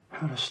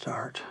how to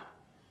start.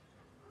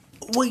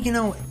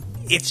 Well,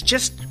 it's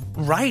just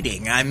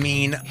writing. I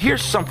mean...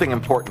 Here's something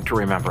important to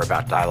remember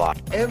about dialogue.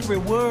 Every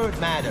word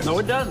matters. No,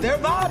 it doesn't. They're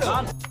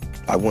vital.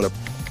 I want to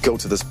go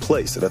to this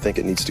place that I think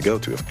it needs to go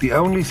to. The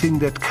only thing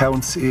that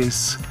counts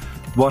is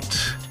what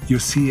you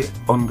see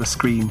on the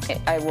screen.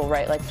 I will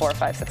write like 4 or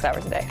 5, 6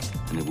 hours a day.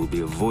 And it will be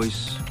a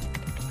voice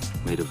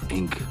made of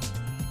ink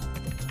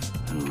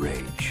and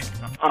rage.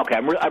 Okay,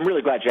 I'm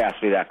really glad you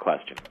asked me that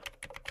question.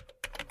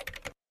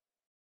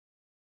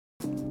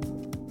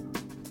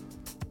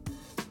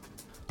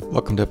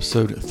 Welcome to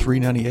episode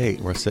 398,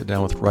 where I sit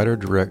down with writer,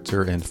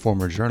 director, and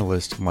former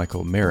journalist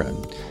Michael Marin.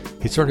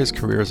 He started his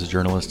career as a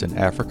journalist in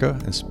Africa,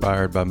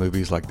 inspired by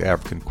movies like The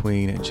African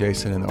Queen,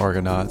 Jason and the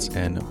Argonauts,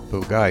 and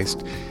Bo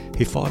Geist.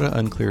 He followed an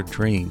unclear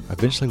dream,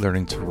 eventually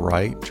learning to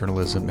write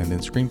journalism and then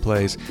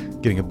screenplays,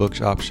 getting a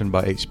book option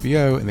by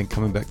HBO, and then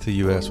coming back to the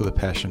U.S. with a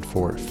passion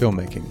for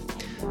filmmaking.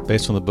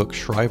 Based on the book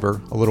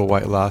Shriver, A Little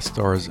White Lie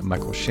stars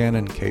Michael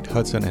Shannon, Kate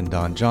Hudson, and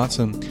Don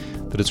Johnson.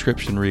 The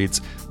description reads,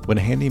 when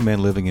a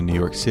handyman living in New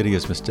York City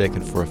is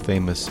mistaken for a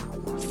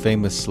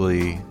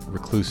famously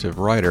reclusive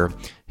writer,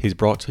 he's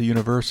brought to a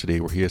university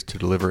where he is to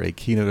deliver a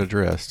keynote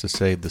address to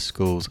save the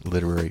school's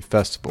literary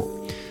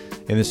festival.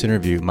 In this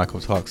interview,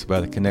 Michael talks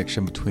about the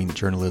connection between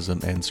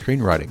journalism and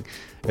screenwriting,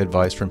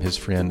 advice from his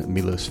friend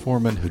Milos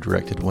Forman, who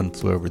directed One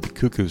Flew Over the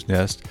Cuckoo's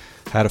Nest,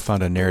 how to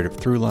find a narrative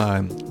through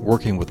line,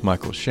 working with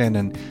Michael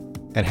Shannon,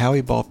 and how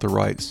he bought the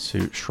rights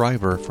to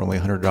Shriver for only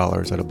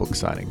 $100 at a book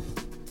signing.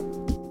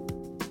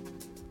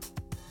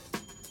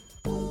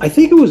 I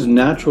think it was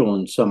natural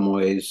in some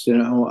ways,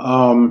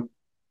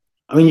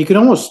 I mean, you can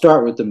almost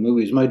start with the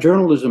movies. My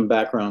journalism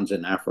background's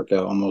in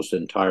Africa almost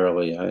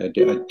entirely. I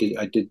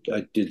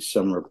did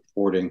some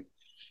reporting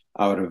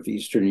out of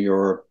Eastern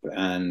Europe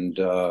and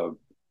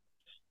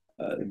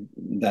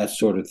that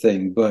sort of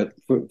thing. But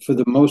for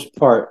the most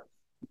part,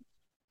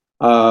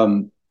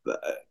 I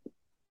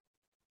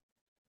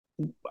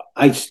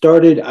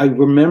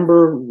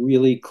remember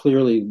really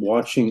clearly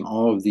watching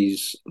all of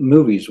these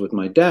movies with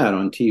my dad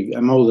on TV.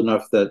 I'm old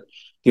enough that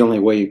the only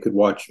way you could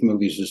watch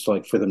movies is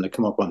like for them to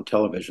come up on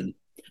television,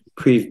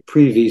 pre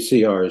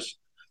VCRs.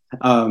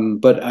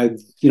 But I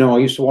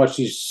used to watch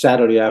these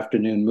Saturday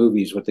afternoon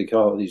movies, what they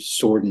call these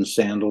sword and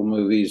sandal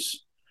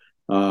movies,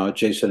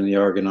 Jason and the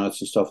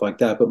Argonauts and stuff like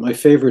that. But my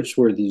favorites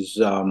were these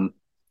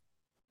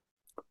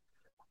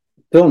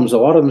films, a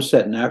lot of them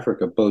set in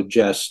Africa. Beau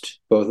Geste,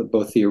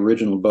 both the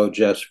original Beau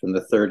Geste from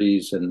the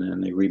 30s, and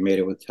then they remade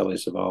it with Telly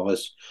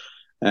Savalas,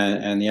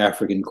 and the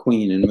African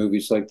Queen, and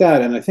movies like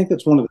that. And I think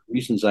that's one of the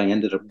reasons I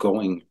ended up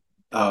going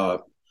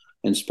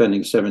and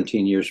spending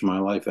 17 years of my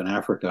life in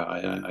Africa.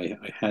 I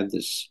had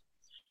this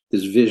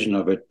vision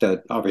of it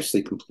that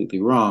obviously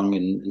completely wrong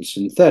and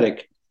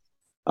synthetic.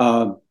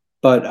 But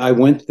I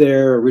went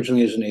there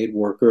originally as an aid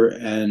worker,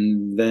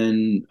 and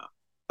then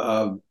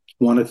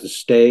wanted to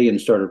stay and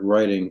started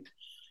writing,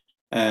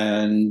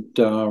 and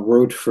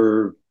wrote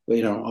for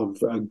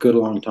a good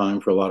long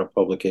time for a lot of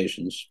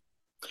publications.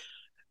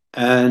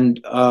 And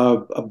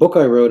a book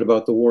I wrote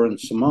about the war in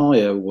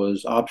Somalia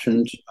was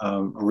optioned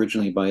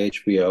originally by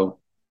HBO,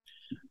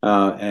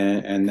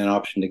 and then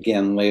optioned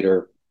again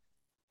later.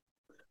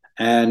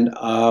 And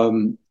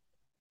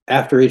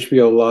after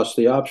HBO lost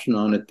the option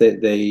on it,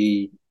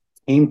 they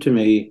came to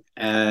me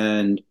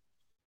and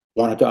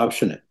wanted to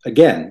option it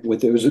again.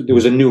 There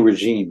was a new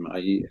regime,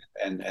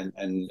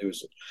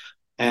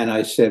 and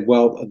I said,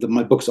 well,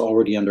 my book's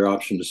already under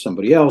option to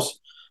somebody else,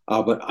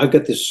 but I've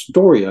got this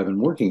story I've been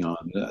working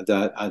on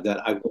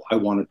that I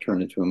want to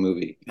turn into a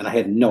movie, and I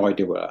had no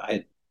idea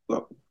I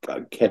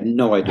had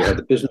no idea how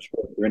the business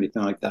worked or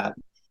anything like that.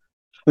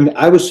 I mean,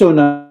 I was so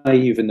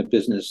naive in the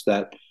business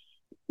that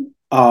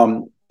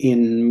in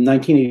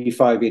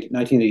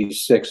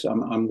 1986,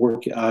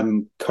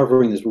 I'm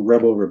covering this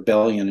rebel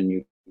rebellion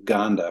in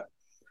Uganda.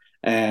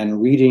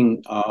 And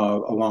reading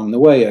along the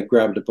way, I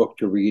grabbed a book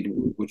to read,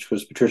 which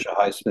was Patricia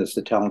Highsmith's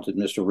The Talented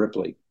Mr.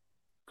 Ripley.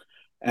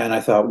 And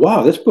I thought,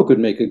 wow, this book would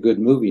make a good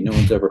movie. No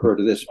one's ever heard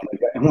of this one.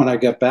 And when I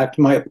got back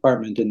to my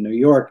apartment in New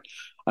York,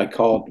 I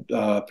called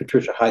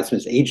Patricia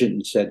Highsmith's agent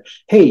and said,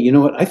 hey, you know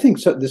what? I think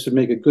this would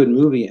make a good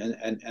movie.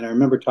 And I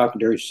remember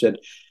talking to her. She said,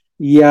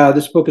 yeah,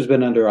 this book has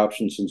been under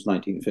option since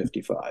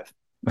 1955.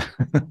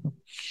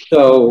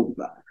 So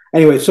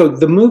anyway, so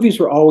the movies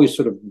were always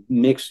sort of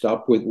mixed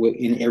up with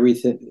in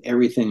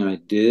everything I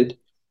did.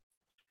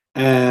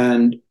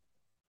 And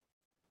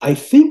I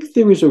think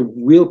there is a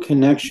real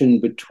connection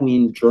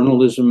between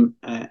journalism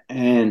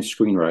and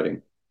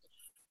screenwriting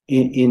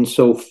in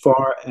so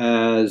far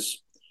as,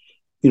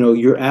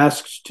 you're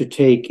asked to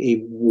take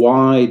a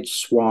wide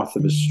swath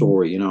of a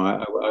story.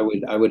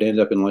 I would end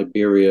up in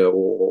Liberia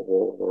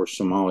or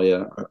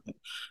Somalia,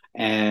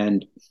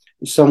 and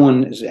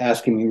someone is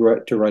asking me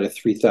to write a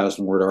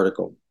 3,000 word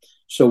article.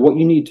 So what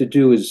you need to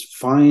do is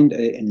find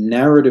a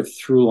narrative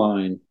through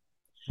line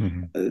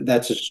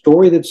that's a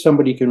story that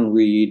somebody can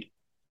read,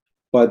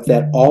 but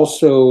that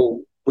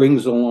also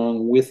brings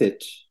along with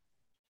it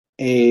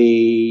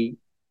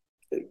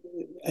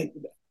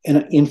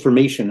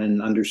information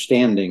and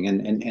understanding,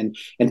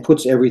 and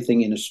puts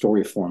everything in a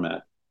story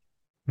format.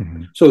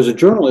 Mm-hmm. So as a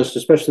journalist,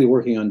 especially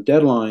working on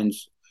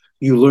deadlines,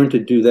 you learn to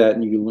do that,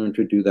 and you learn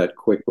to do that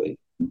quickly.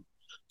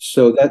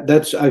 So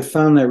that's I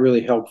found that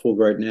really helpful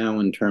right now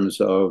in terms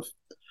of,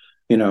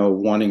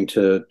 wanting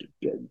to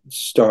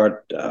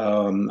start.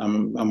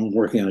 I'm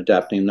working on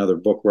adapting another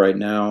book right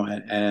now,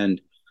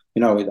 and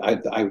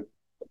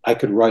I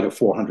could write a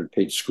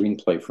 400-page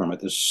screenplay from it.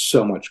 There's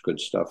so much good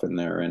stuff in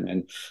there,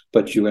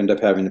 but you end up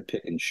having to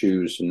pick and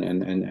choose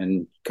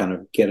and kind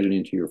of get it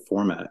into your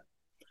format.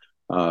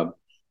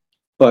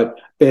 But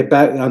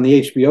back on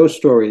the HBO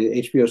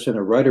story, HBO sent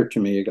a writer to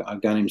me, a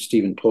guy named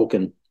Stephen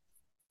Tolkien,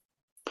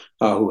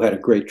 who had a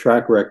great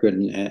track record,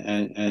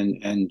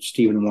 and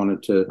Stephen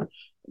wanted to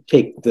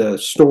take the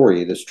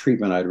story, this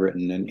treatment I'd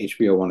written, and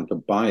HBO wanted to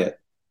buy it.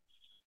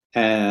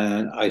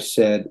 And I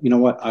said, you know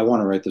what, I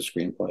want to write the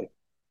screenplay.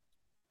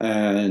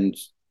 And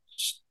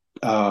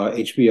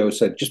HBO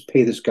said, just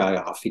pay this guy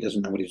off. He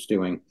doesn't know what he's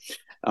doing.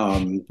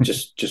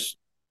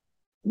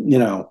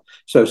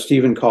 So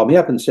Stephen called me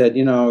up and said,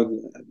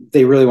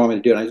 they really want me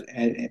to do it.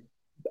 And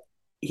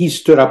he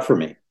stood up for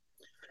me,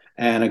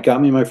 and it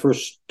got me my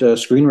first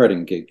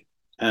screenwriting gig.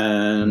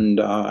 And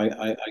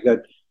I got,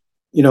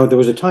 there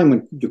was a time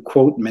when your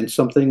quote meant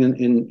something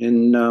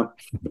in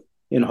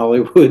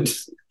Hollywood.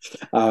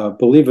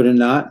 Believe it or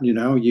not,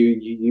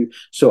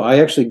 so I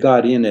actually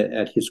got in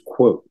at his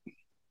quote,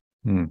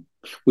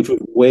 which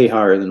was way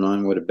higher than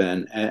mine would have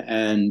been.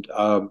 And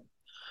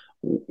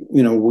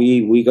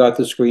we got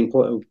the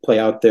screenplay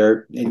out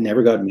there. It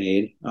never got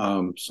made.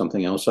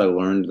 Something else I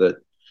learned, that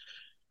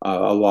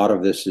a lot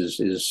of this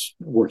is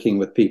working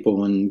with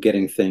people and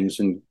getting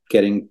things, and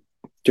getting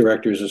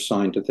directors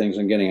assigned to things,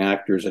 and getting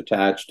actors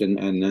attached, and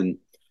then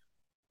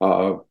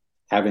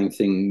having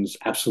things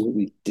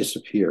absolutely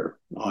disappear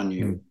on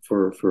you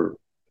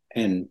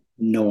and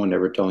no one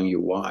ever telling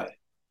you why.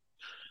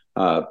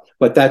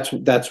 But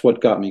that's what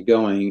got me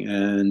going,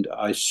 and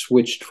I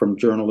switched from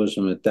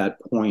journalism at that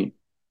point.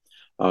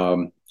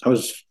 I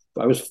was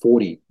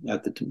 40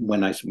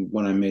 when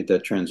I made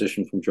that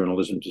transition from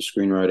journalism to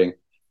screenwriting,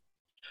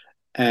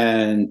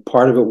 and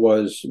part of it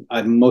was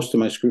most of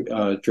my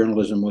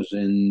journalism was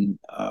in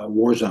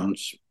war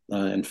zones.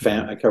 And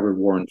I covered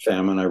war and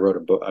famine. I wrote a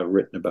book. I've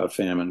written about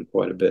famine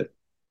quite a bit.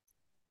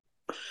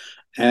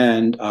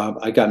 And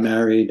I got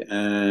married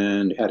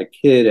and had a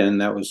kid,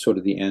 and that was sort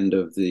of the end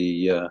of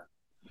the,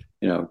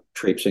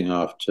 traipsing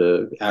off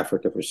to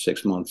Africa for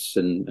 6 months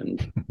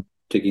and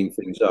digging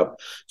things up.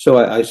 So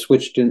I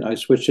switched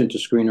into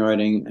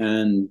screenwriting,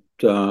 and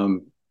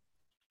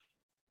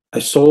I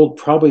sold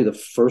probably the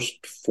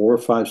first 4 or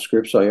 5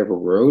 scripts I ever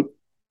wrote.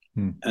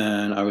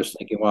 And I was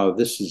thinking, wow,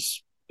 this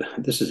is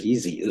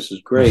easy. This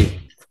is great.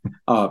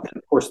 And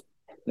of course,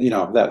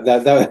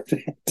 that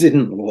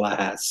didn't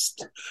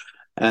last.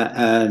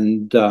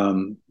 And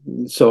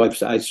so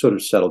I sort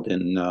of settled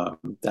in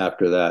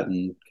after that,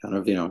 and kind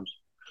of,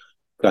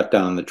 got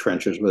down in the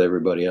trenches with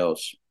everybody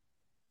else.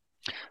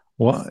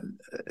 Well,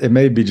 it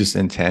may be just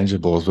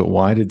intangibles, but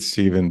why did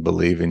Stephen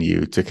believe in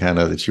you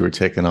that you were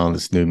taking on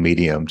this new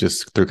medium,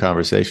 just through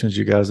conversations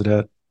you guys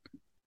had?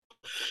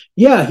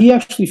 Yeah, he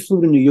actually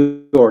flew to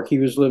New York. He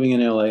was living in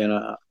LA, and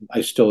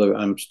I'm still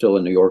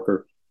a New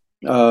Yorker.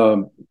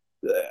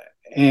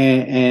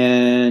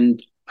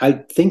 And I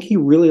think he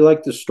really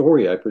liked the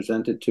story I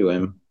presented to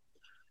him,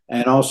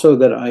 and also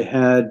that I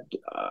had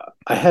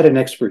an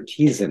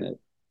expertise in it.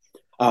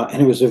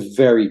 And it was a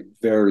very,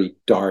 very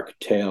dark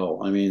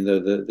tale. I mean,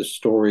 the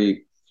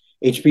story,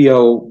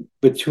 HBO,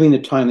 between the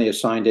time they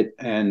assigned it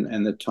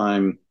and the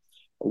time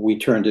we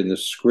turned in the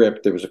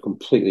script, there was a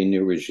completely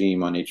new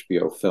regime on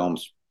HBO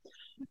Films.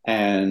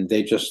 And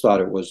they just thought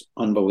it was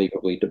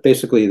unbelievably.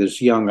 Basically,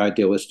 this young,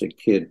 idealistic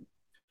kid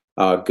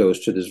goes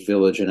to this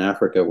village in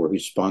Africa where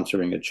he's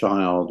sponsoring a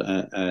child,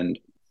 and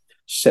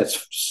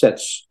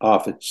sets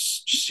off a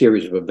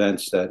series of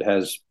events that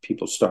has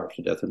people starve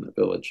to death in the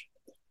village.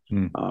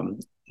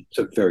 It's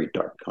a very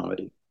dark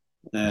comedy,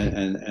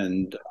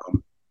 and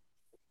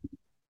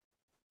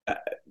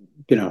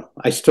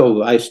I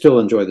still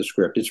enjoy the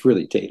script. It's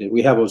really dated.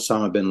 We have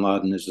Osama bin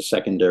Laden as a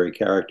secondary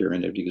character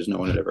in it because no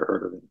one had ever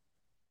heard of him.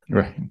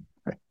 Right.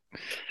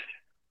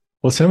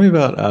 Well, tell me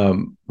about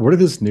where did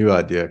this new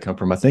idea come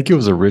from? I think it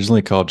was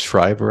originally called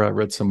Shriver, I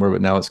read somewhere,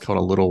 but now it's called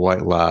A Little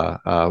White Lie.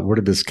 Where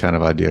did this kind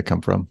of idea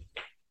come from?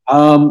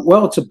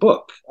 Well, it's a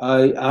book.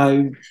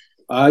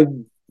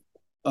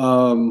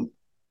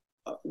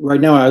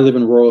 Right now I live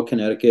in rural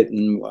Connecticut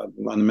and on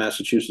the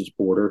Massachusetts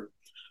border.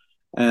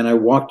 And I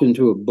walked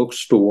into a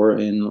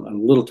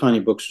little tiny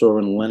bookstore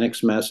in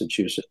Lenox,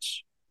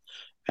 Massachusetts.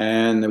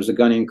 And there was a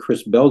guy named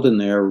Chris Belden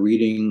there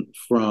reading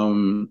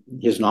from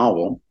his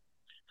novel,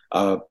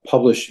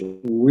 published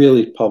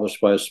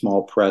by a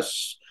small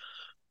press.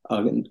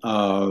 And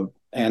the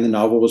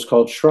novel was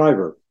called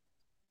Shriver.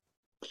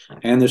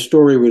 And the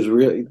story was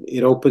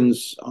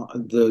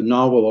the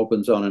novel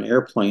opens on an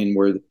airplane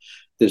where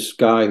this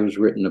guy who's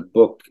written a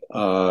book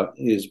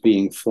is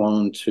being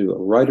flown to a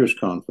writer's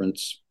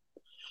conference.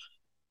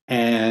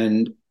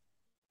 And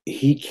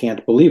he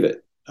can't believe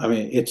it. I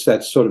mean, it's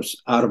that sort of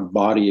out of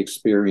body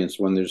experience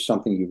when there's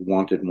something you've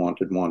wanted, and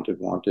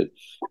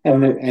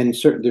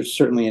there's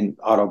certainly an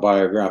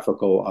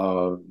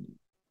autobiographical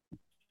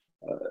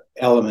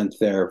element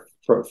there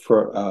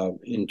for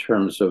in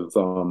terms of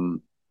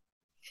from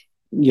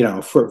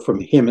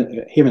him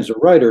as a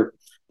writer,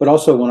 but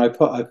also when I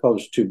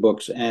published 2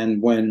 books,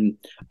 and when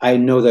I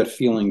know that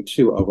feeling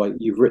too of like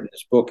you've written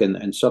this book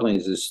and suddenly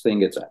this thing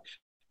gets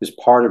this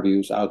part of you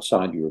is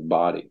outside your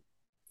body.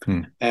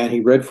 And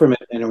he read from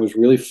it, and it was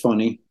really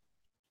funny.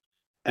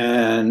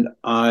 And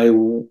I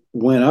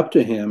went up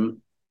to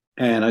him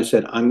and I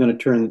said, I'm going to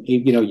turn,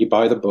 you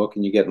buy the book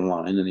and you get in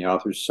line and the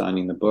author's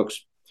signing the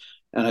books.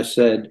 And I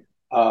said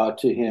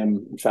to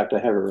him, in fact, I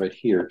have it right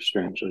here,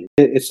 strangely.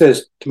 It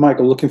says, to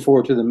Michael, looking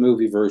forward to the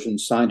movie version,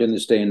 signed on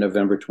this day in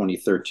November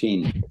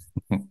 2013.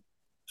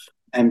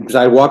 And because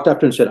I walked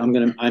up to him and said, I'm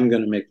going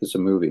to make this a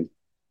movie.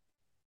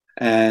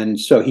 And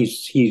so he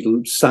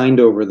signed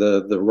over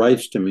the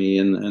rights to me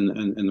in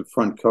the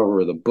front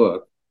cover of the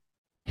book.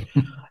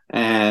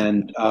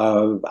 And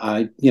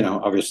I,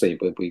 obviously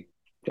we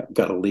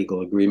got a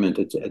legal agreement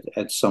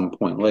at some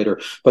point later.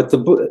 But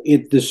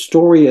the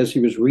story as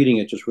he was reading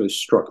it just really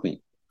struck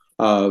me.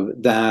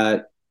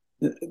 That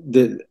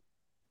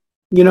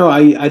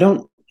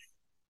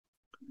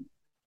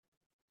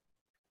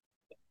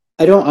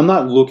I'm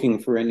not looking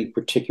for any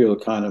particular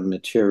kind of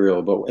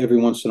material, but every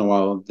once in a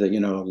while that,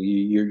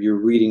 you're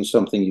reading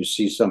something, you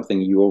see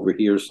something, you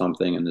overhear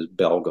something, and this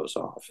bell goes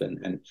off,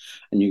 and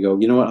you go,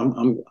 you know what,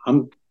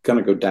 I'm going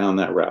to go down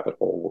that rabbit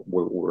hole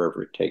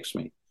wherever it takes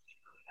me.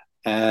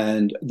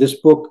 And this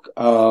book,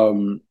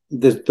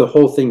 the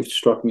whole thing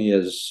struck me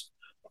as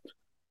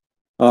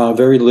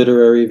very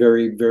literary,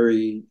 very,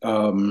 very,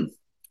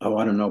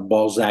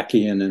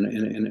 Balzacian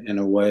in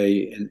a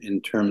way,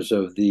 in terms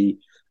of the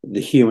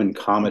human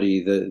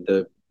comedy,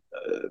 the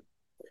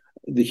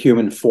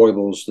human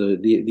foibles,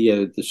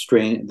 the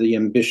strain, the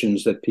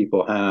ambitions that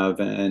people have,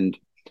 and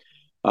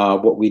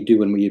what we do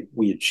when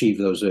we achieve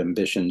those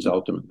ambitions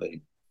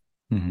ultimately.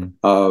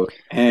 Mm-hmm.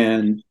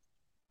 And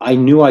I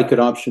knew I could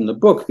option the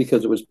book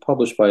because it was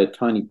published by a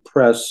tiny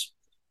press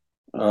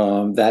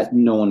that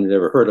no one had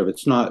ever heard of.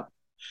 It's not,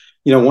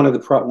 one of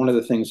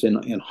the things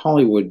in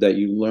Hollywood that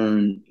you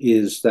learn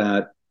is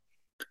that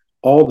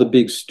all the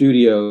big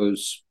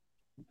studios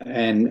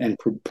and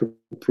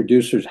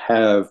producers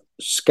have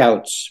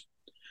scouts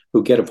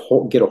who get a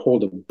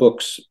hold of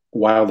books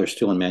while they're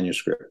still in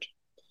manuscript.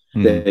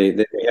 Mm. They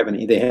have an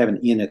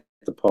in at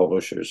the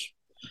publishers.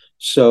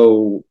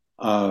 So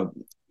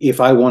if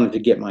I wanted to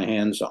get my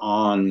hands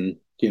on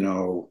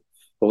the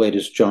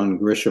latest John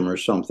Grisham or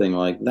something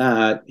like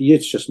that,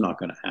 it's just not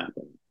going to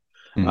happen.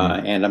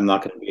 Mm-hmm. And I'm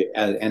not going to be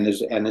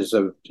as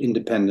an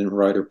independent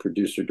writer,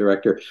 producer,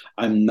 director,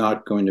 I'm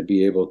not going to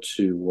be able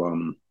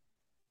to.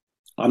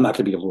 I'm not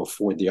going to be able to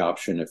afford the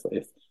option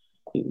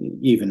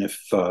even if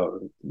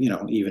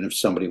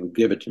somebody would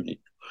give it to me.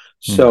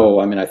 Mm-hmm. So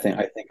I mean, I think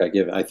I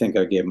gave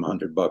him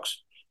 $100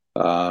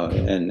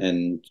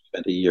 and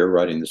spent a year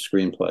writing the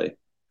screenplay.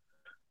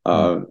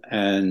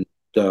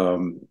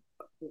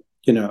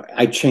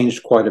 I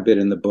changed quite a bit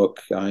in the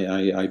book.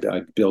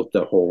 I built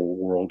the whole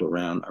world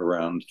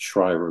around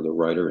Shriver, the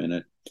writer in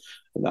it.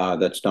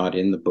 That's not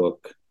in the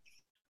book,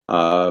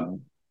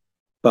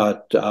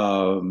 but.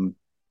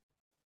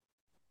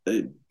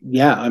 I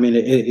mean,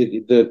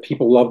 the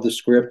people loved the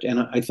script, and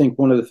I think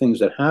one of the things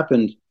that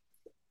happened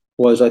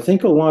was I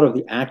think a lot of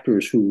the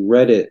actors who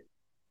read it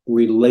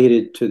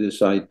related to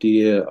this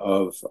idea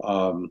of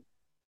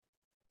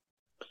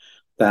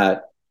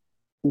that.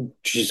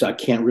 Geez, I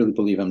can't really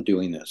believe I'm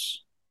doing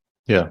this.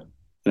 Yeah,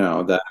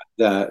 that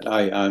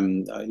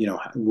I'm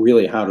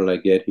really, how did I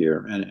get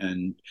here?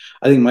 And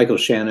I think Michael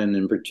Shannon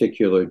in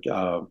particular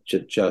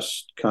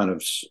just kind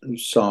of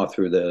saw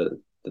through the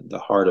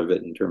heart of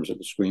it in terms of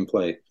the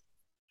screenplay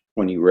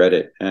when he read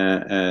it,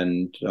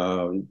 and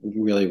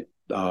really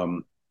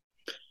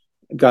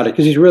got it,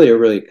 because he's really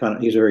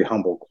he's a very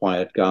humble,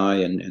 quiet guy,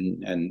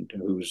 and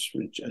who's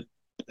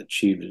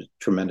achieved a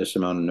tremendous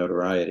amount of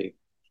notoriety,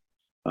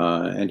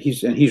 and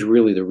he's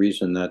really the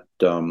reason that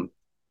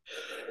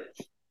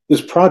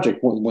this project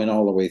went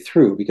all the way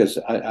through, because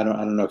I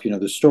don't know if you know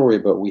the story,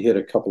 but we hit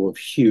a couple of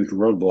huge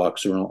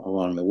roadblocks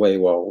along the way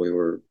while we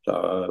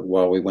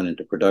went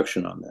into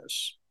production on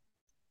this.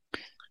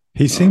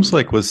 He seems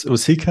like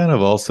was he kind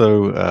of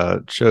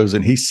also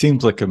chosen? He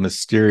seems like a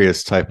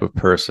mysterious type of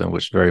person,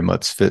 which very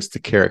much fits the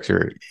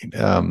character.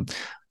 Tell me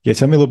a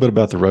little bit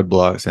about the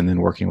roadblocks and then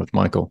working with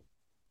Michael.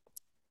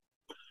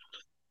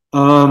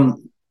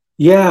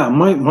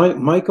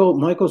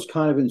 Michael's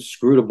kind of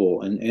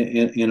inscrutable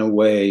in a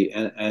way,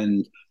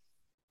 and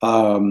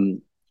I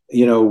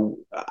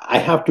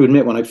have to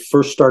admit, when I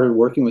first started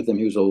working with him,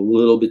 he was a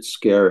little bit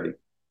scary.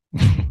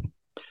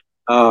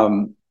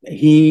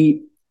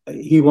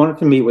 He wanted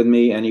to meet with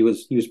me, and he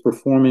was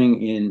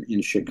performing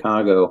in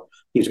Chicago.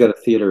 He's got a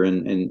theater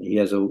and he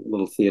has a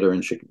little theater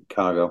in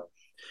Chicago,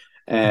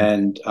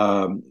 and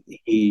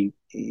we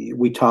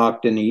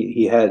talked, and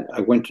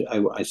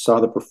I saw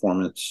the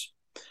performance,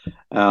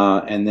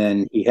 And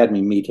then he had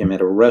me meet him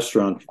at a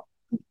restaurant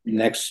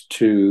next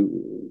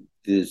to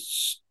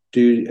this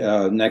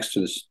next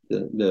to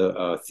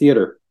the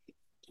theater.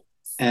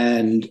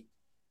 And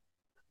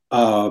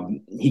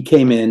he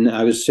came in.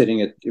 I was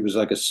sitting at, it was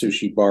like a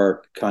sushi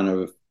bar kind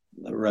of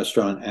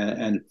restaurant,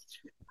 and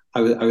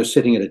I was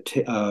sitting at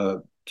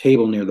a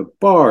table near the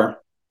bar,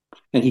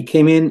 and he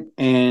came in,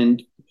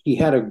 and he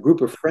had a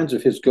group of friends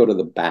of his go to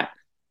the back.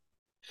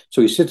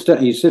 So he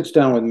sits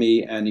down with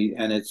me, and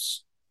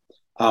it's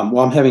well,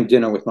 I'm having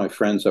dinner with my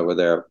friends over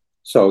there,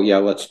 so yeah,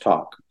 let's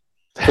talk.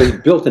 So he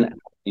built an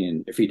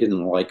in if he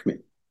didn't like me.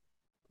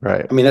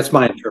 Right. I mean, that's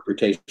my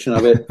interpretation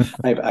of it.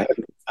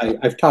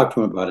 I've talked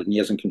to him about it, and he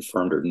hasn't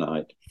confirmed or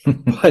denied.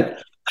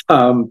 But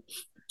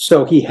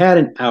so he had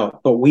an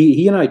out, but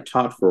he and I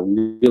talked for a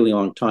really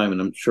long time,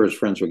 and I'm sure his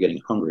friends were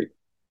getting hungry.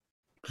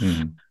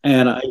 Mm-hmm.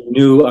 And I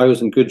knew I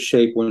was in good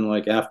shape when,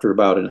 like, after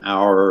about an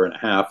hour and a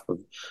half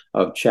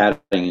of chatting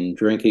and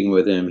drinking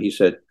with him, he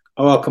said,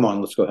 "Oh, well, come on,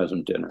 let's go have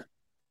some dinner."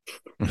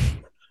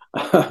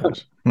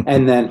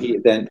 And then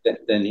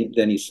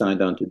he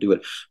signed on to do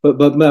it.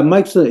 But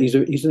Mike's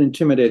he's an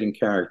intimidating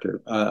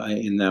character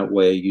in that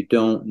way. You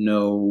don't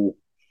know.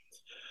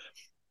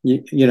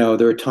 You know,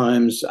 there are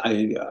times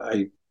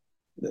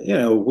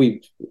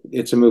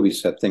it's a movie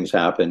set, things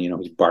happen. You know,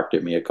 he barked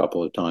at me a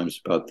couple of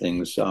times about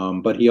things,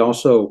 but he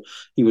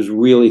was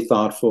really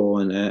thoughtful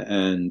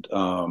and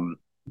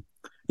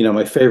you know,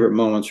 my favorite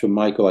moments from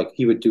Michael, like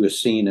he would do a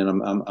scene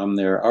and I'm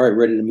there, all right,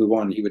 ready to move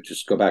on. And he would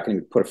just go back and he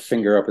would put a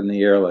finger up in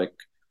the air, like,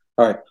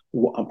 all right,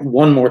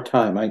 one more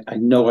time. I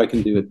know I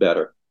can do it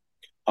better.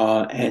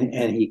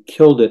 And he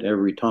killed it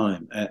every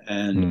time.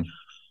 And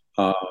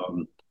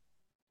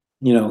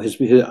you know,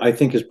 I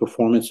think his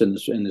performance in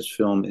this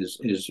film is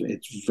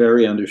it's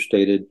very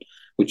understated,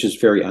 which is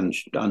very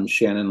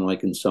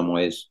un-Shannon-like in some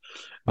ways,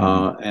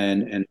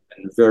 and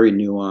very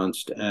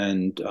nuanced.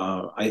 And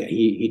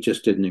he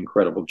just did an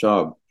incredible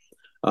job.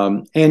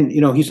 And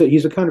you know,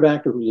 he's a kind of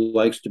actor who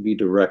likes to be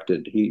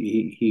directed.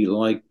 He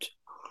liked,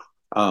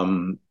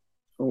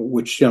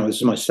 which, you know, this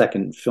is my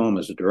second film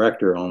as a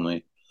director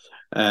only.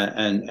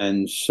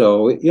 And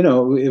so, you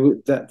know,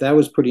 that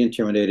was pretty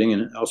intimidating.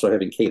 And also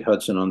having Kate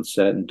Hudson on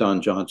set and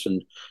Don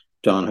Johnson.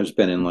 Don has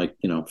been in, like,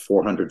 you know,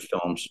 400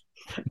 films.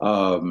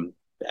 So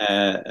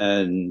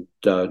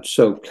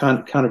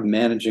kind of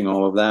managing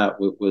all of that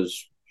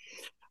was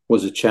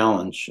a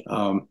challenge.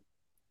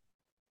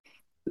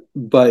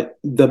 But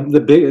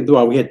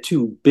we had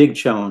two big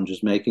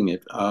challenges making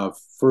it.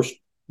 First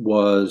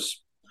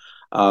was,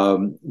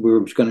 we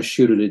were going to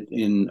shoot it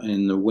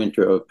in the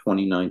winter of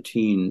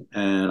 2019,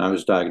 and I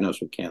was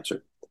diagnosed with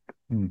cancer.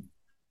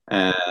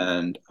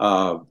 And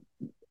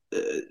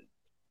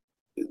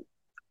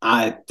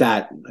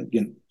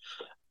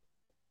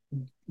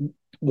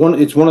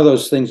it's one of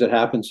those things that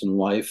happens in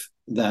life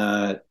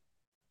that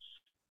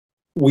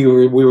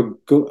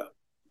the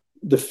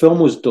film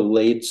was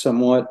delayed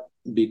somewhat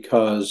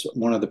because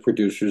one of the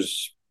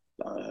producers,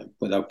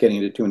 without getting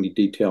into too many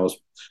details,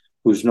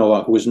 who was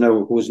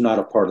not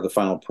a part of the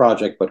final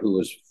project, but who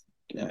was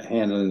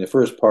handling the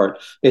first part,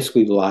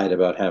 basically lied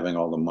about having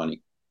all the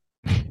money.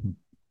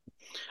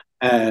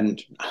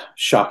 And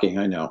shocking,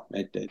 I know.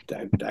 I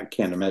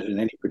can't imagine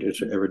any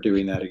producer ever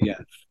doing that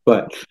again.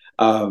 But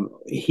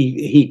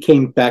he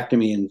came back to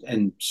me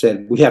and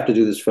said, "We have to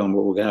do this film,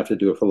 but we're going to have to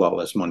do it for a lot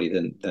less money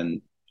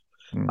than."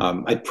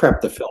 I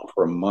prepped the film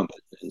for a month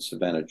in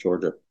Savannah,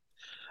 Georgia.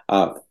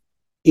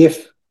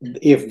 If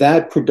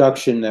that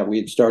production that we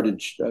had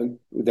started,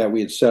 that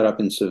we had set up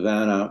in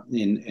Savannah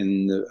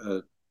in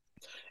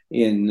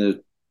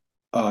the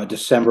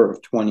December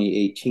of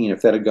 2018,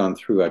 if that had gone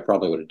through, I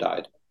probably would have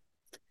died,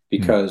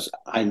 because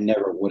I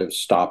never would have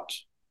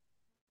stopped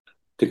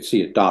to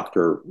see a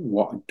doctor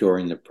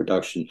during the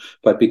production.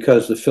 But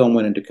because the film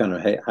went into kind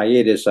of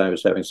hiatus, I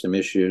was having some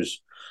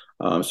issues.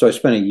 So I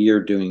spent a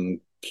year doing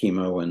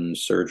chemo and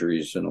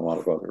surgeries and a lot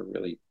of other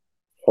really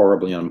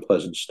horribly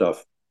unpleasant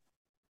stuff.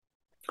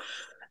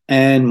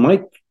 And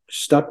Mike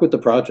stuck with the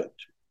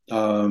project.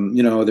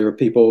 You know, there were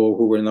people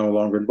who were no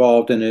longer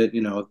involved in it.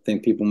 You know, I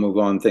think people move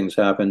on, things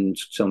happen.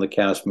 Some of the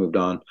cast moved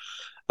on,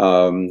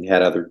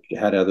 had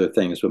other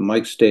things, but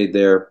Mike stayed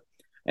there,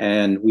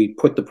 and we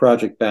put the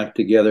project back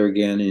together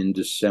again in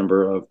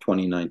December of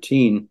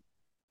 2019.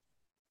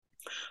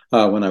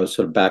 When I was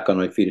sort of back on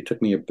my feet, it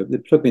took me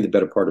the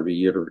better part of a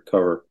year to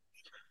recover,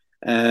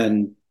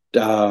 and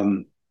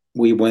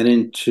we went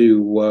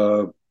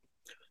into.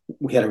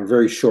 We had a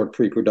very short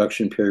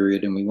pre-production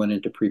period, and we went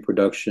into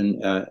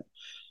pre-production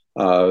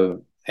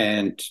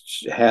and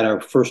had our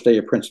first day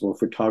of principal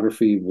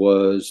photography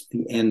was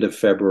the end of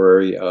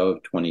February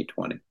of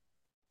 2020.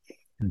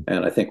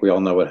 And I think we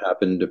all know what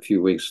happened a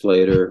few weeks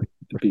later,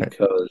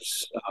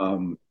 because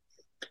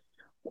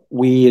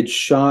we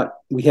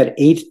had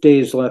 8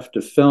 days left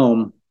to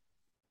film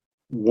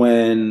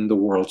when the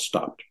world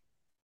stopped.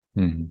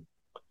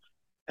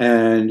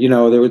 And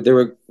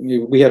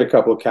we had a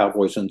couple of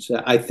Cowboys, and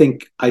I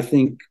think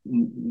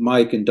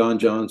Mike and Don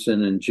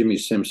Johnson and Jimmy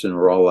Simpson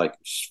were all like,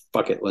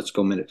 "Fuck it, let's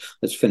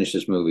finish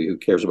this movie. Who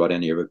cares about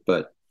any of it?"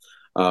 But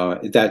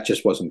that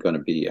just wasn't going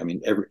to be. I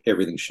mean,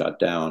 everything shut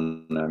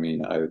down. I mean,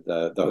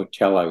 the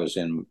hotel I was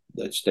in,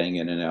 staying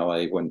in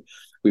LA when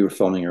we were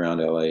filming around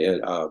LA,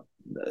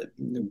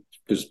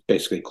 was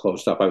basically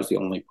closed up. I was the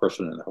only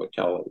person in the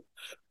hotel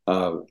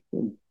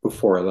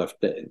before I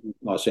left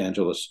Los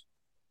Angeles.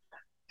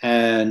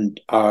 And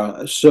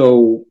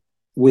so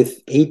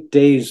with 8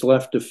 days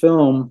left to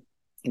film,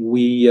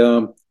 we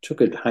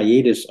took a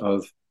hiatus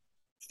of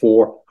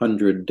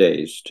 400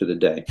 days to the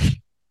day.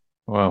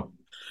 Wow.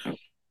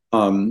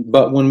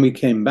 But when we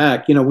came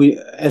back, we,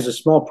 as a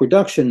small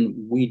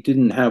production, we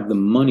didn't have the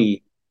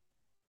money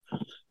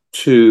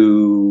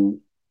to,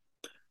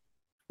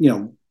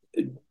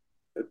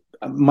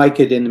 Mike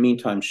had, in the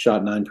meantime,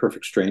 shot Nine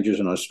Perfect Strangers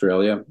in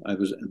Australia. It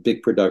was a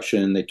big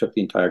production. They took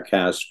the entire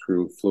cast,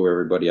 crew, flew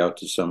everybody out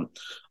to some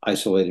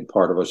isolated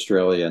part of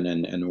Australia,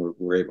 and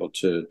were able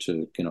to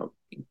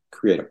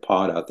create a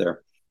pod out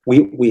there.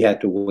 We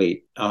had to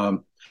wait,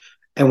 and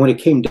when it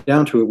came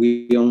down to it,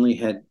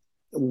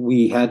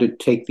 we had to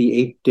take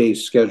the 8-day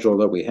schedule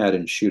that we had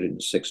and shoot it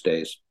in 6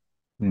 days.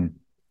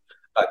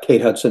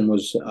 Kate Hudson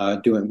was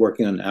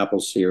working on an Apple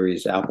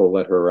series. Apple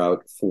let her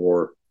out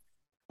for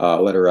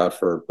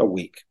a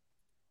week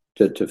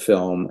to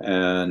film,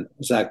 and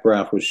Zach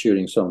Braff was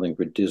shooting something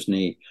for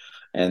Disney,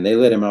 and they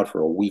let him out for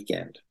a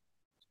weekend.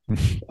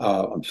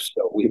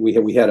 So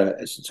we had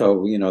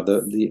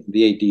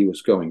the AD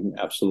was going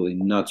absolutely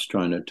nuts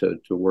trying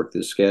to work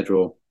this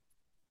schedule.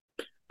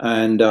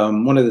 And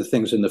one of the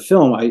things in the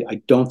film,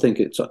 I don't think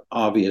it's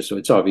obvious. So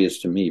it's obvious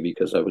to me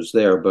because I was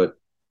there, but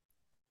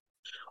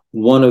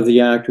one of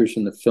the actors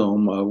in the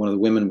film, one of the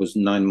women, was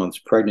 9 months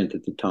pregnant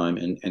at the time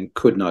and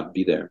could not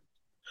be there.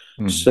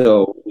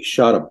 So we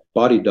shot a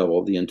body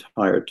double the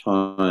entire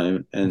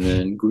time, and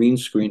then green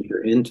screened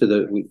her into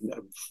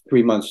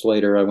 3 months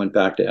later, I went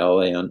back to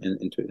LA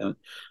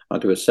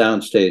onto a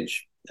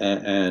soundstage,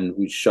 and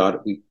we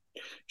shot it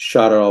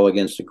all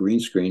against a green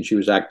screen. She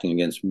was acting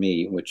against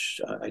me,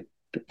 which I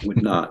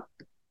would not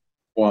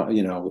want,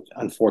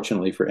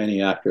 unfortunately, for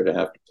any actor to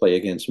have to play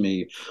against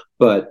me.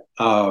 But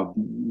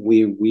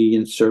we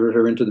inserted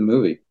her into the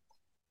movie.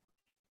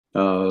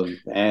 So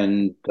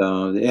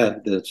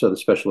the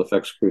special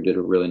effects crew did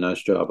a really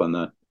nice job on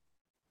that.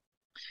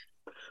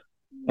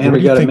 And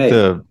we got it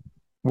made.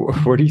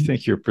 Where do you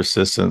think your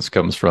persistence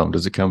comes from?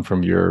 Does it come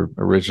from your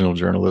original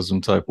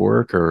journalism type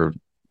work, or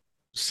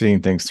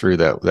seeing things through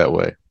that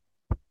way?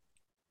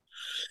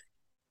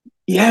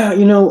 Yeah,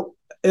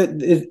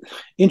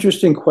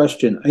 interesting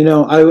question.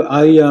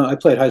 I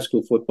played high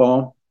school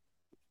football,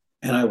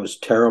 and I was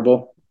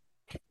terrible.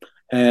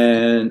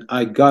 And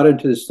I got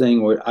into this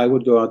thing where I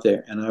would go out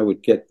there and I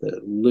would get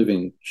the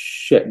living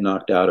shit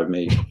knocked out of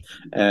me,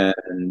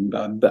 and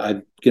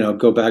I'd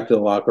go back to the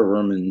locker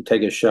room and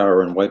take a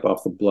shower and wipe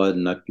off the blood,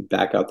 and I'd be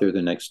back out there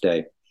the next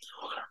day.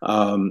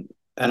 And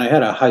I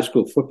had a high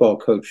school football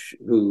coach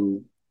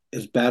who,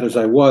 as bad as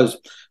I was,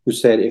 who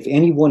said, if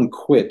anyone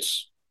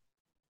quits,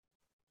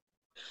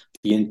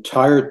 the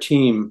entire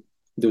team.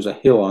 There was a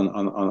hill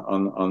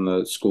on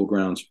the school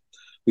grounds.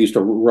 We used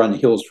to run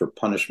hills for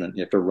punishment.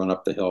 You have to run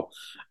up the hill.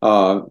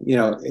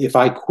 If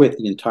I quit,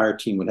 the entire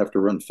team would have to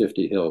run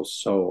 50 hills.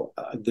 So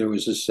there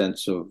was a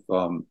sense of,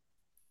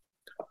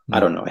 I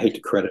don't know, I hate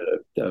to credit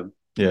a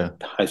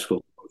high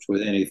school coach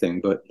with anything,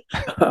 but,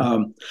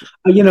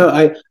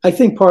 I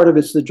think part of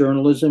it's the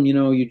journalism.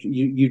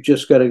 You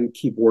just got to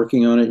keep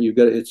working on it.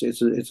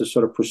 It's a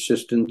sort of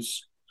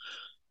persistence.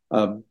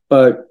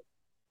 But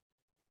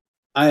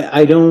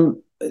I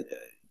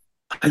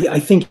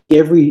think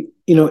every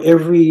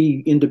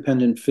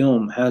independent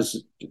film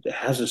has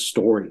a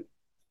story,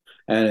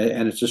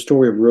 and it's a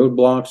story of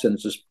roadblocks, and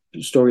it's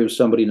a story of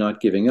somebody not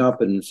giving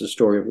up, and it's a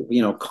story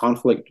of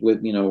conflict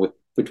with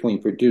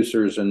between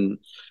producers and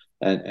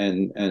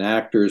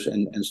actors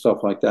and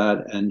stuff like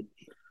that, and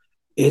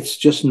it's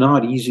just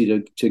not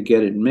easy to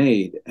get it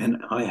made.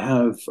 And I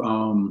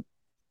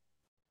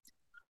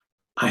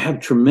have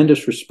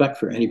tremendous respect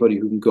for anybody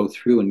who can go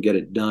through and get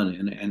it done,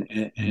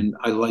 and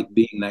I like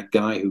being that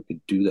guy who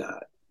could do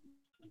that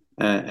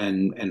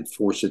and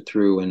force it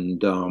through. And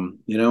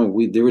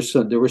there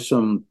were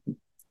some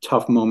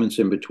tough moments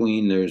in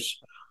between. There's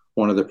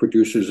one of the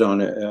producers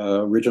on it,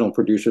 original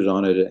producers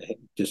on it,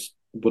 just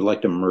would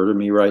like to murder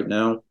me right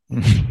now.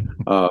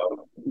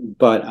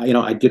 But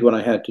I did what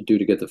I had to do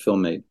to get the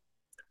film made.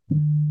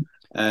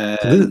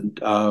 And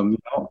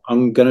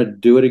I'm gonna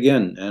do it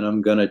again, and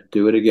I'm gonna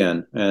do it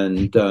again,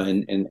 and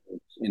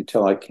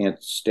until I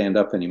can't stand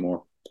up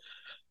anymore.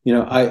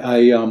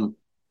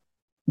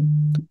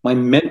 My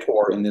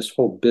mentor in this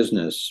whole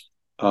business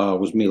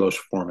was Milos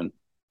Forman.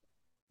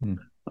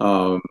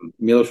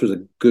 Milos was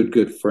a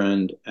good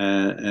friend,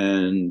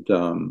 and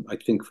I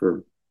think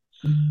for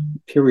a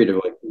period of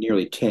like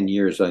nearly 10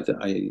 years, my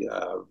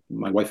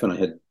wife and I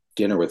had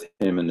dinner with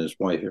him and his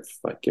wife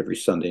like every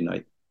Sunday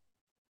night.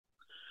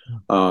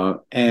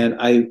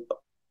 And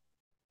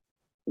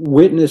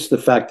witness the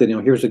fact that,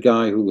 here's a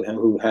guy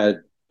who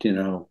had,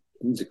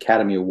 these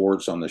Academy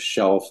Awards on the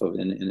shelf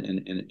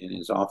in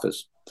his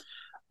office.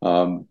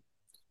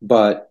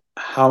 But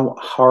how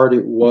hard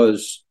it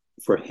was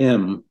for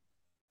him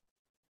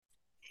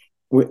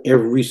with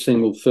every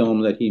single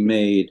film that he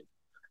made,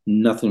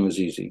 nothing was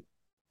easy.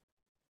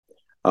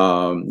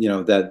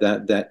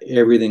 That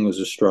everything was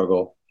a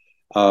struggle.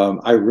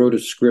 I wrote a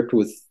script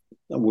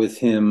with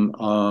him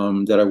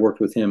that I worked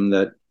with him,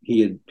 that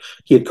he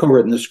had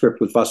co-written the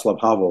script with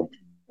Václav Havel.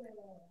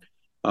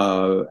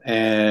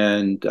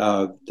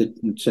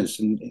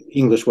 Since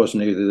English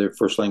wasn't either their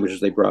first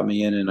languages, they brought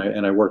me in,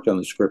 and I worked on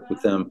the script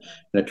with them,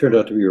 and it turned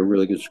out to be a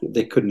really good script.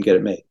 They couldn't get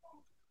it made.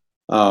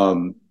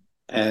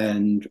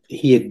 And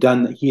he had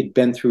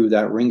been through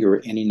that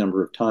ringer any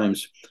number of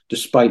times,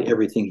 despite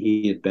everything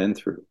he had been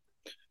through.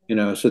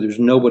 So there's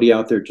nobody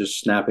out there just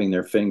snapping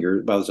their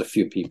finger. Well, there's a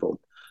few people,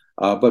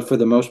 but for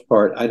the most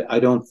part, I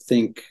don't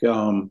think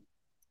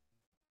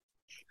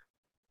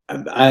I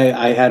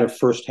had a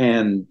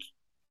firsthand,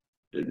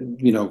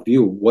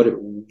 view of what it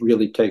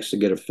really takes to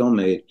get a film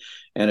made.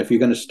 And if you're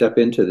going to step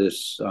into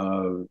this,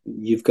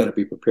 you've got to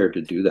be prepared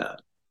to do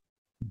that.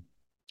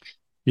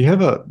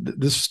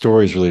 This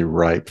story is really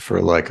ripe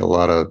for like a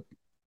lot of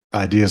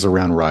ideas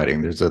around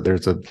writing.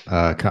 There's a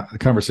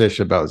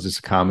conversation about, is this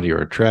a comedy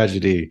or a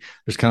tragedy?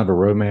 There's kind of a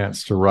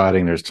romance to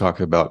writing. There's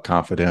talk about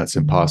confidence,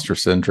 imposter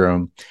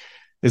syndrome.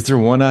 Is there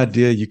one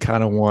idea you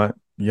kind of want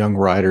young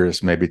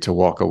writers maybe to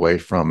walk away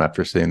from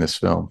after seeing this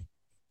film?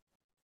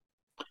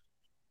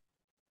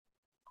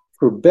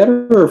 For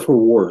better or for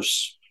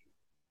worse,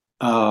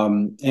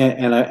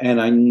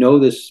 and I know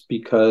this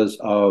because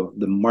of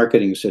the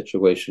marketing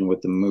situation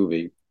with the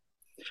movie.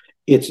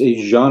 It's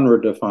a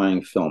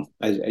genre-defying film.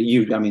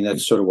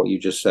 That's sort of what you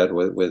just said.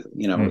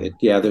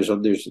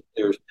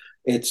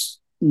 It's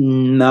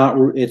not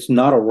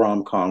a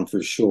rom-com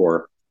for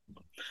sure.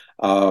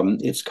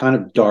 It's kind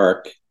of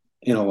dark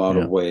in a lot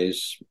of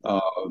ways,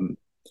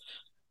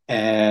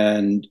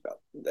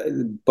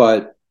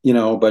 but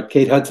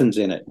Kate Hudson's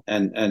in it,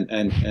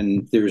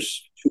 and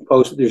there's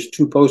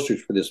two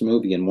posters for this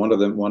movie, and one of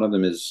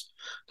them is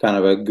kind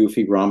of a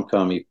goofy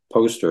rom-com-y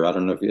poster. I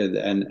don't know if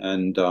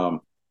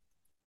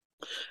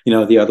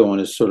the other one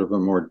is sort of a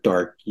more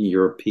dark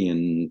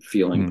European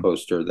feeling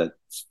poster.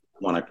 That's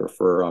one I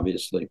prefer,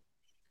 obviously.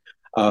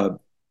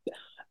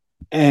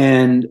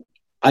 And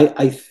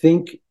I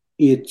think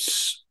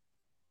it's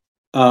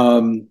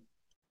in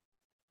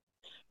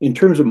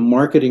terms of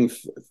marketing.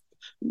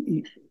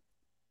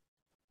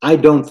 I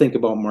don't think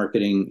about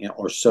marketing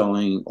or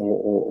selling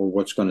or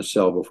what's going to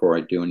sell before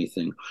I do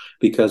anything,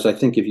 because I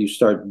think if you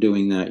start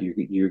doing that,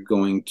 you're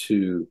going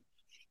to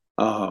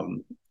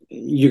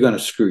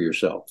screw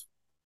yourself.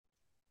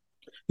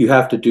 You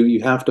have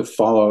to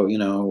follow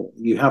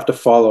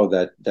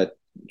that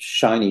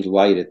shiny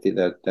light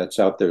that's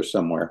out there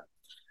somewhere,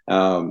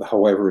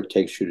 however it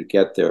takes you to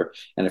get there.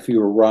 And if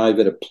you arrive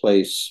at a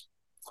place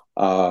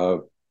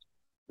that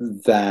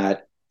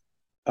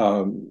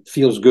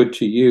feels good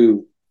to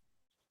you,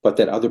 but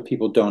that other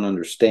people don't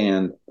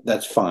understand,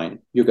 that's fine.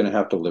 You're going to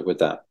have to live with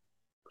that.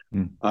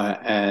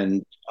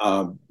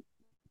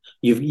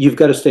 You've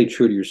got to stay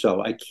true to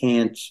yourself. I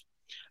can't,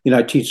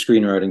 I teach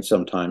screenwriting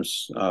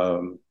sometimes.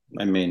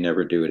 I may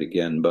never do it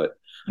again, but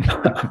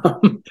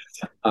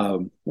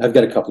I've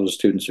got a couple of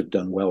students who've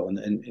done well in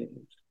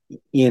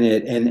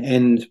it.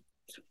 And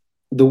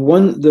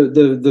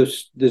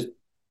the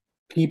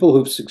people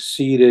who've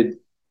succeeded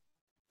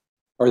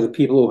are the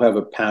people who have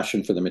a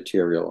passion for the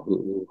material,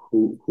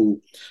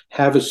 who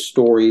have a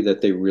story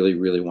that they really,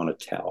 really want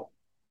to tell,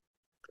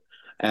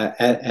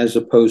 as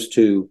opposed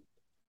to,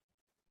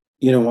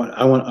 I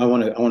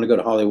want to go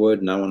to Hollywood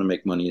and I want to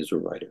make money as a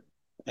writer,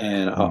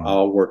 and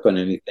I'll work on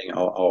anything.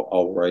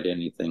 I'll write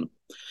anything,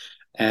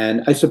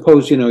 and I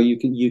suppose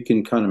you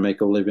can kind of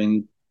make a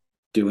living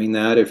doing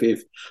that if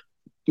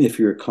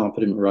you're a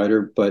competent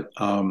writer, but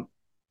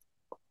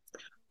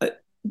the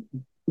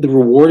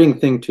rewarding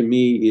thing to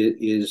me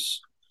is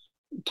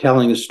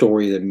telling a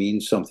story that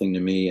means something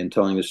to me, and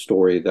telling a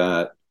story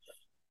that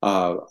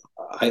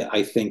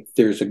I think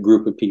there's a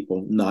group of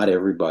people, not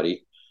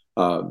everybody,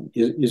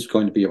 is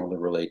going to be able to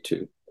relate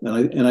to.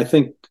 And I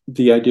think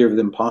the idea of the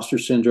imposter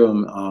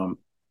syndrome,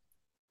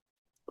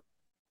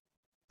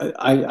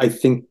 I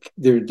think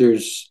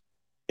there's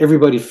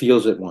everybody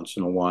feels it once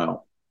in a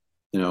while.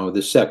 The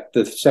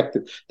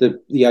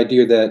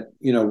idea that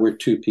we're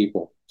two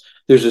people.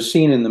 There's a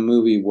scene in the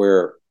movie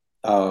where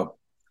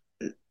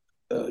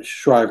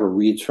Shriver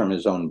reads from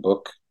his own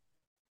book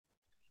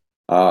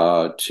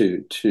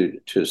to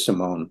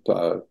Simone,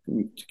 to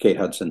Kate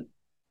Hudson,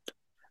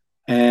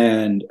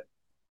 and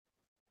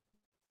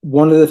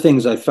one of the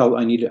things I felt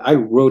I needed, I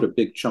wrote a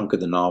big chunk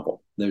of the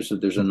novel. There's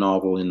a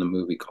novel in the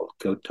movie called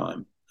Goat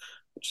Time.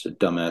 It's a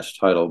dumbass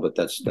title, but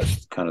that's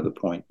kind of the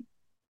point.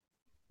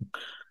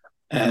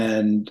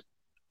 And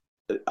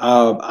in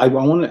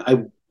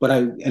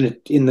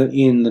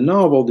the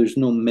novel, there's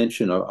no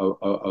mention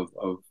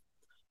of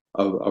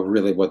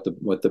really what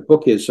the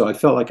book is. So I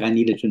felt like I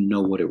needed to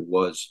know what it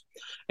was,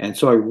 and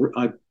so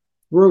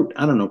wrote,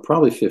 I don't know,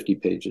 probably 50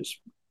 pages,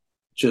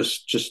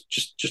 just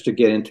to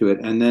get into it.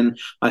 And then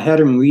I had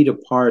him read a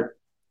part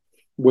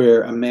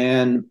where a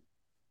man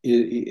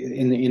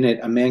in it,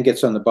 a man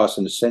gets on the bus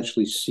and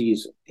essentially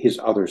sees his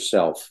other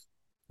self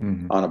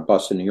on a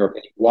bus in New York,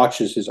 and he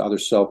watches his other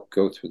self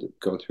go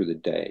through the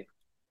day.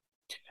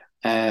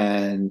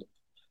 And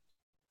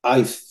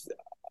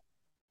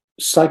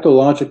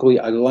psychologically,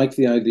 I like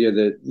the idea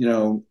that, you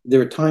know, there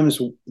are times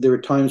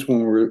when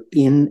we're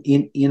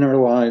in our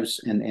lives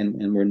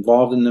and we're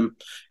involved in them,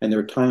 and there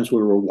are times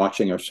where we're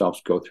watching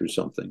ourselves go through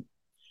something,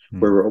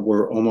 where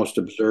we're almost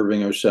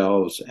observing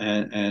ourselves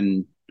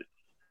and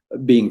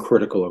being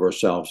critical of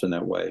ourselves in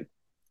that way.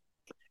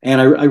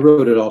 And I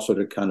wrote it also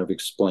to kind of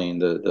explain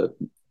the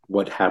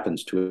what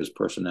happens to his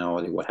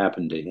personality, what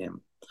happened to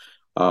him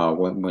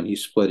when he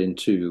split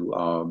into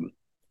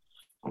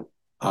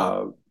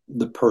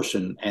the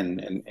person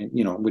and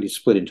you know, when he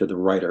split into the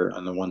writer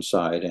on the one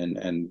side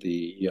and the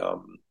you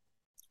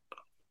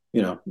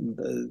know,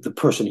 the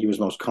person he was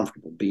most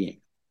comfortable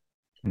being.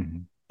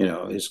 You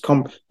know,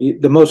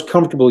 the most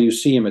comfortable you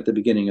see him at the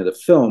beginning of the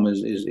film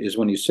is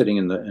when he's sitting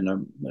in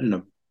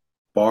a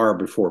bar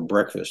before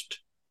breakfast,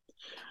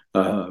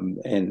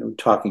 and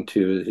talking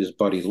to his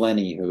buddy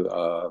Lenny, who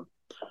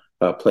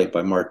played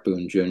by Mark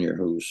Boone Jr.,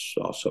 who's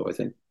also, I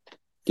think,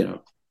 you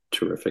know,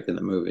 terrific in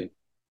the movie.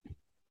 I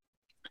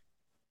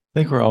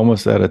think we're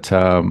almost out of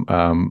time.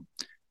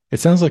 It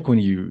sounds like when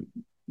you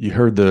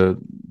heard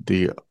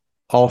the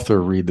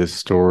author read this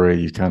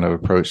story, you kind of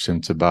approached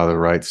him to buy the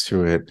rights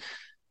to it.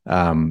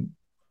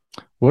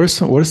 What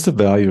is the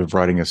value of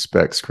writing a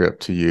spec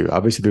script to you?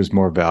 Obviously, there's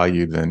more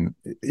value than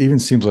it even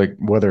seems like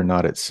whether or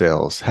not it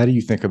sells. How do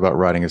you think about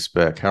writing a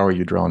spec? How are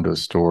you drawn to a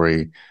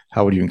story?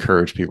 How would you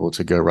encourage people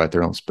to go write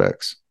their own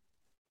specs?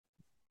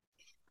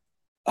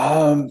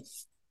 You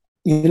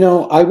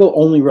know, I will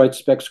only write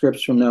spec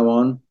scripts from now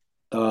on.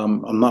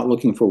 I'm not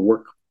looking for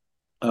work.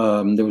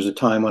 There was a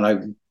time when I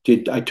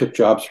took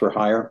jobs for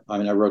hire. I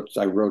mean, I wrote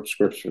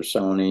scripts for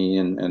Sony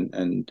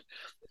and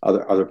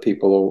other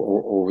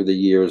people over the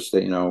years.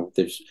 That, you know,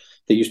 there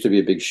used to be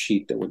a big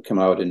sheet that would come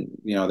out, and,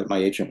 you know, that my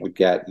agent would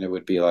get, and it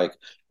would be like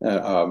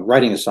available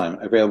writing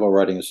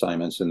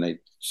assignments, and they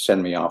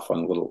send me off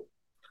on little,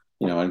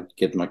 you know, I'd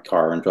get in my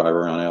car and drive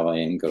around LA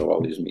and go to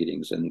all these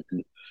meetings, and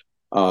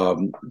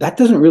that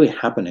doesn't really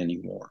happen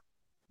anymore.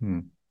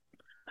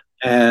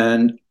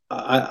 And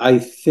I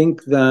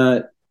think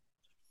that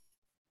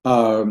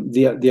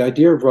the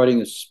idea of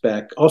writing a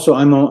spec. Also,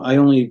 I'm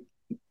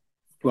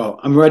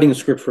writing a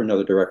script for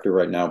another director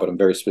right now, but I'm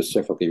very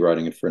specifically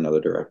writing it for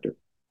another director.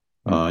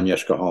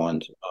 Agnieszka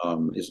Holland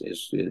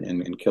is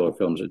in Killer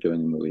Films are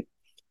doing a movie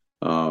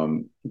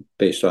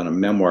based on a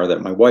memoir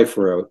that my wife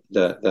wrote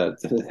that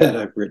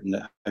I've written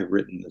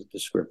the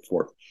script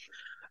for.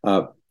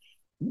 But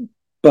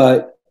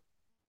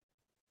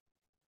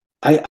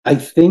I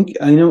think,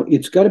 I know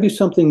it's got to be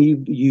something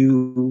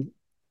you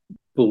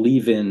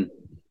believe in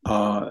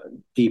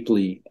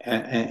deeply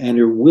and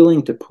are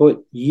willing to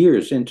put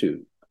years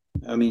into.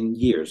 I mean,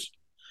 years.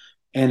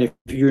 And if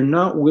you're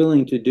not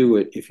willing to do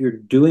it, if you're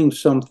doing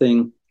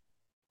something,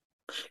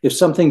 if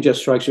something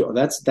just strikes you,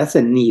 that's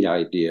a neat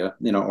idea,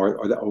 you know,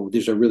 or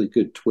there's a really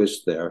good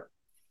twist there.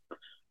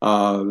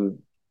 You're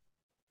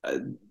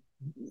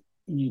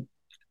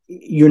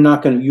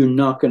not going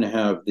to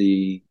have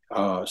the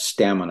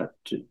stamina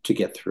to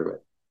get through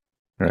it.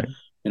 Right.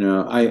 You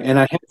know, I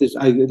have this.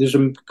 There's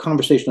a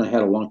conversation I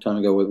had a long time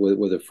ago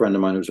with a friend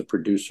of mine who's a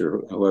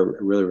producer, who I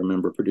really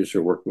remember, a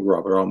producer, worked with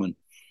Robert Altman.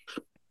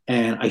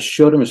 And I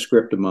showed him a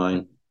script of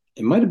mine.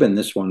 It might have been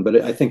this one,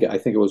 but I think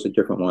it was a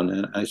different one.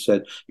 And I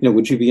said, you know,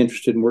 would you be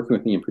interested in working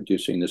with me in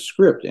producing this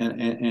script?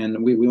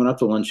 And we went out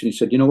to lunch, and he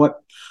said, you know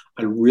what?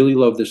 I really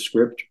love this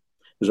script.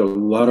 There's a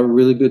lot of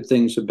really good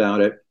things about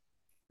it,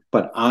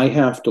 but I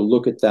have to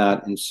look at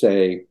that and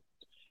say,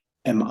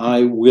 am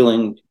I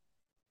willing?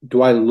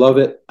 Do I love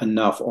it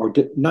enough, or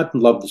not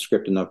love the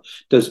script enough?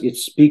 Does it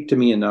speak to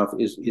me enough?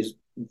 Is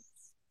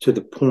to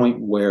the point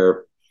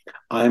where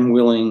I'm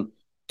willing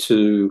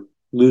to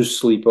lose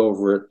sleep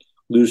over it,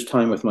 lose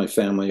time with my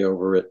family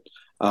over it,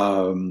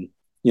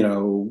 you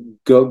know,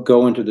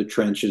 go into the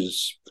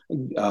trenches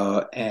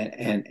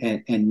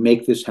and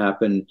make this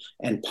happen,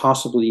 and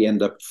possibly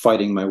end up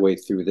fighting my way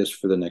through this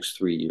for the next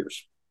 3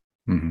 years.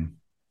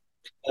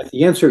 If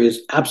the answer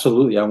is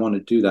absolutely, I want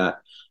to do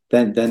that,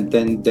 then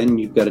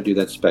you've got to do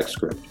that spec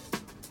script.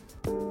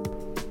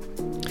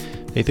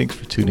 Hey, thanks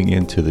for tuning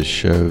in to the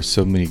show.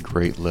 So many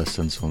great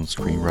lessons on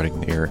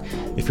screenwriting there.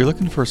 If you're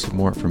looking for some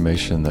more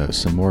information, though,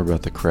 some more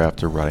about the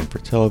craft of writing for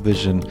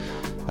television,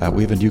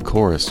 we have a new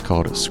course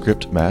called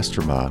Script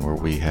Mastermind, where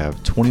we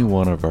have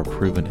 21 of our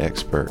proven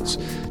experts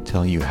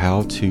telling you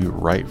how to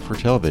write for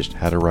television,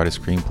 how to write a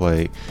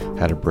screenplay,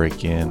 how to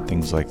break in,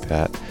 things like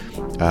that.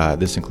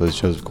 This includes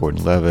Joseph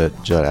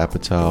Gordon-Levitt, Judd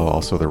Apatow,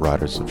 also the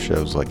writers of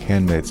shows like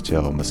Handmaid's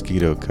Tale,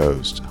 Mosquito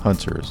Coast,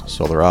 Hunters,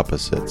 Solar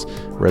Opposites,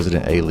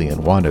 Resident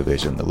Alien,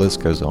 WandaVision. The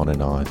list goes on.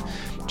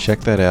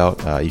 Check that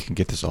out. You can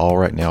get this all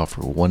right now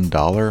for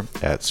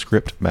 $1 at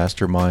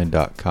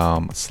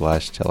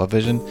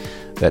scriptmastermind.com/television.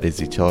 That is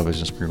the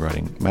television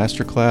screenwriting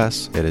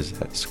masterclass. It is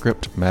at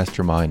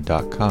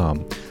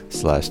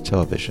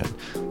scriptmastermind.com/television.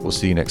 We'll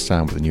see you next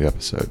time with a new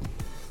episode.